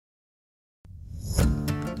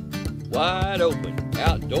Wide Open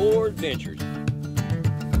Outdoor Adventures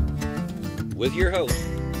with your host,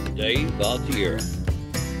 Dave Valtierra.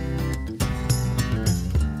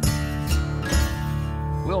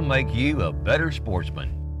 We'll make you a better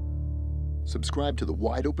sportsman. Subscribe to the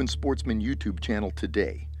Wide Open Sportsman YouTube channel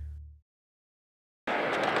today.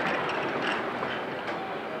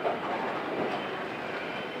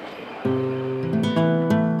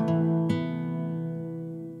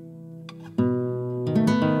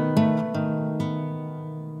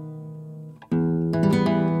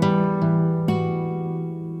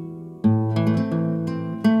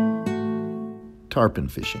 Tarpon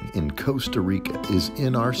fishing in Costa Rica is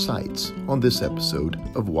in our sights on this episode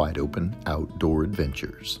of Wide Open Outdoor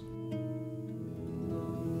Adventures.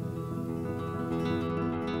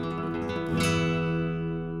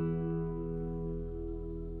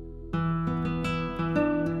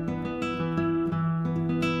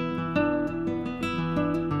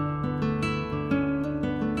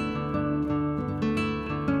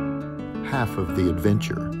 Half of the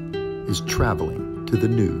adventure is traveling to the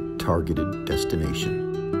new targeted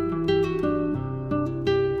destination.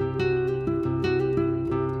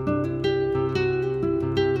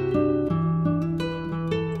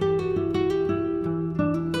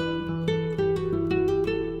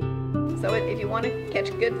 So if you want to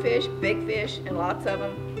catch good fish, big fish, and lots of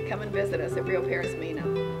them, come and visit us at Rio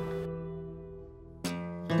Parismina.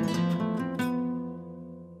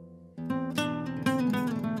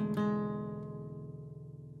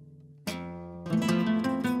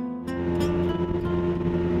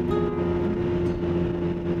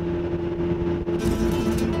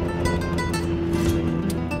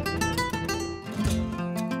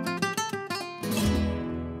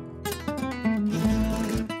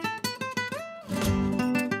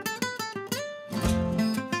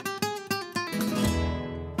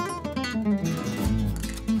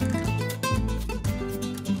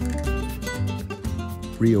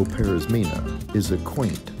 Rio Parismina is a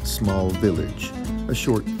quaint, small village, a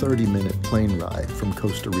short 30-minute plane ride from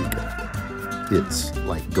Costa Rica. It's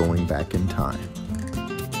like going back in time.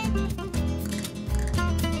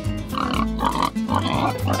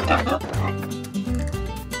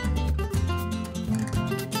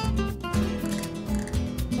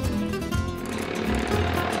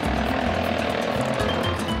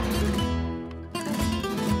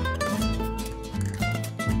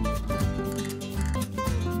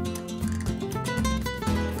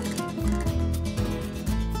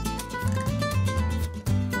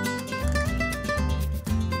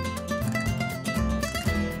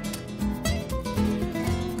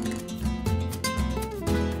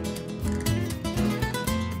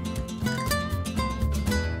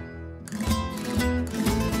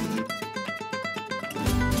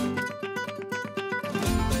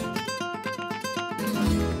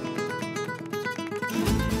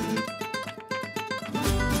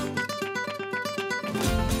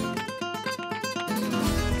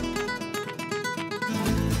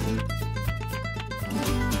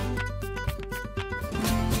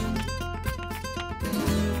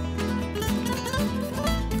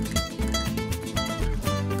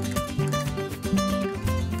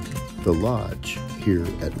 The lodge here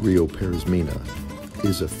at Rio Parismina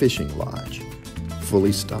is a fishing lodge,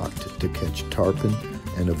 fully stocked to catch tarpon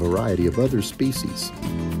and a variety of other species.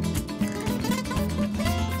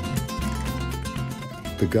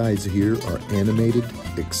 The guides here are animated,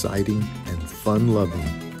 exciting, and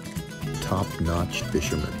fun-loving, top-notch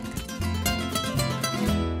fishermen.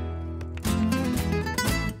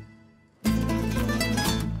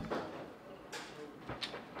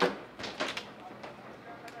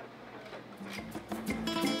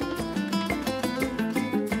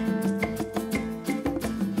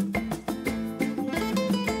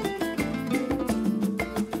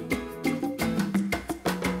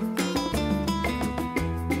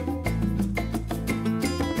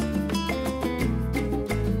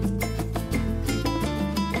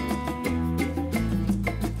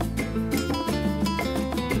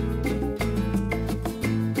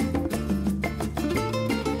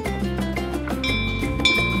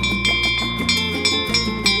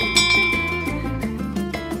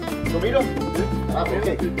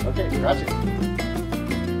 Okay, gracias.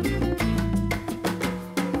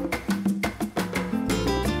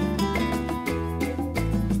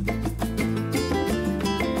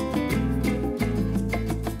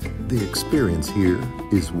 The experience here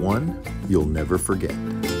is one you'll never forget.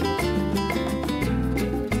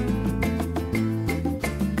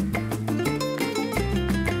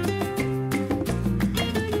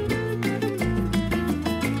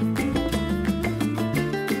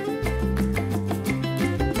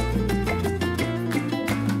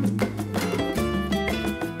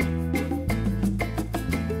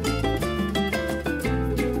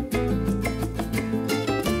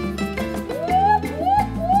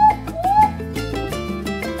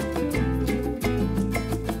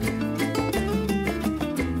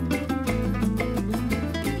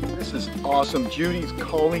 awesome. Judy's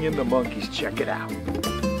calling in the monkeys. Check it out.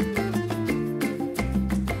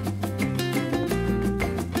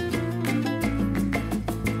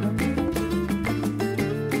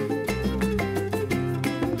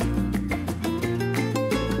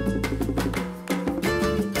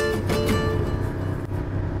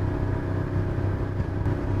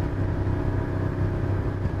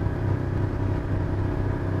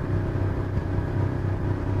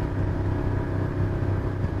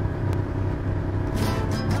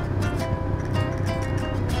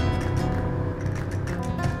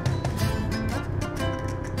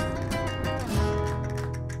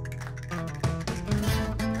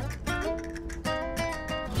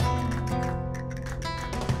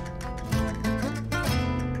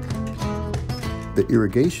 The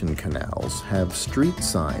irrigation canals have street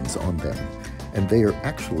signs on them, and they are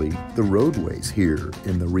actually the roadways here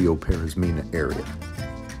in the Rio Parismina area.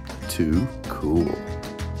 Too cool.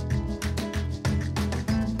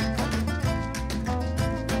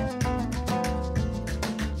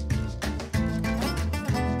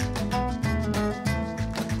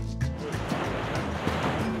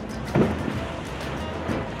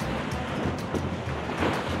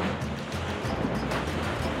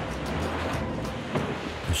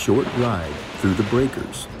 A short ride through the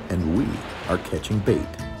breakers, and we are catching bait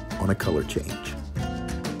on a color change.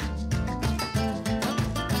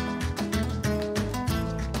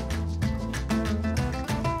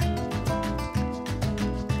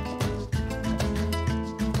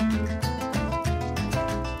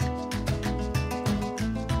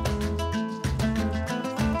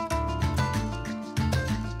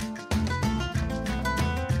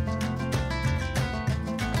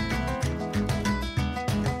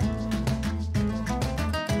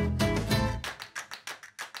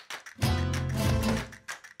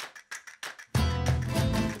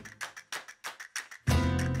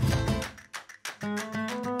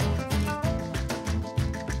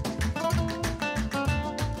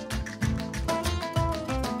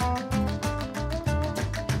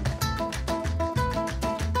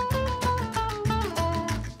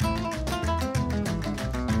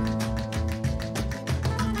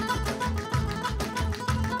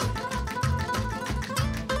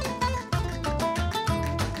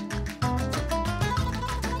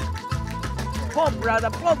 Oh, brother,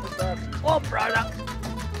 oh, brother.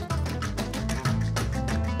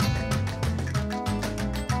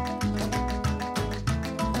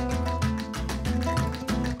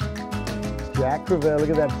 Jack Crevalle, look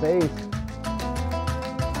at that face.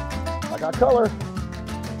 I got color.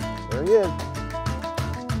 There he is.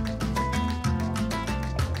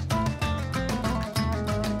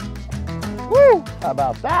 Woo! How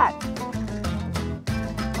about that?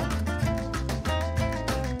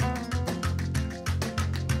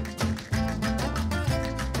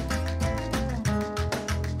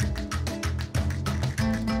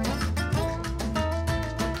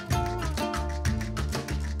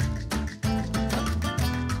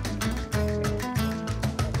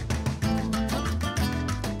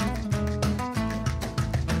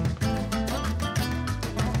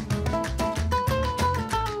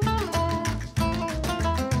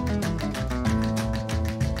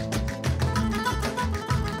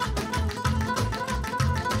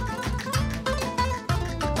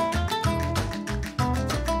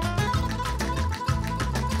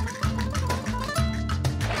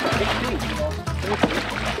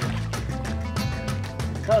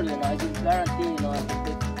 Tell you, I can guarantee, I can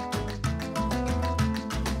take.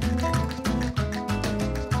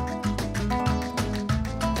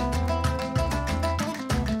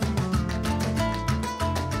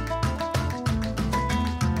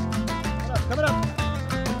 Coming up.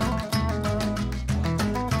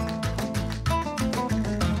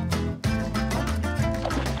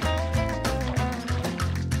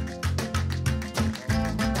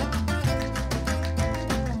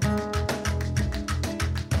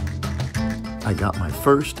 I got my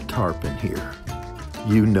first tarpon here.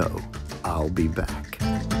 You know I'll be back.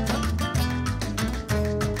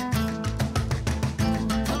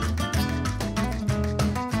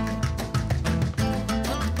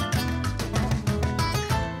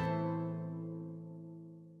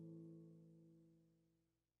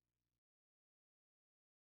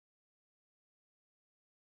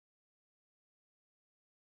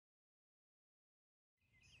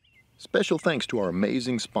 Special thanks to our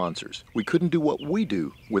amazing sponsors. We couldn't do what we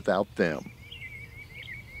do without them.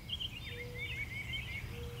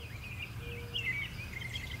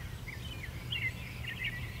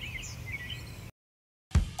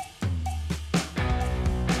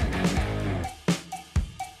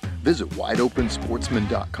 Visit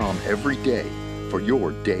wideopensportsman.com every day for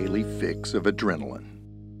your daily fix of adrenaline.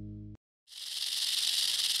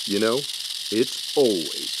 You know, it's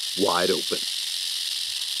always wide open.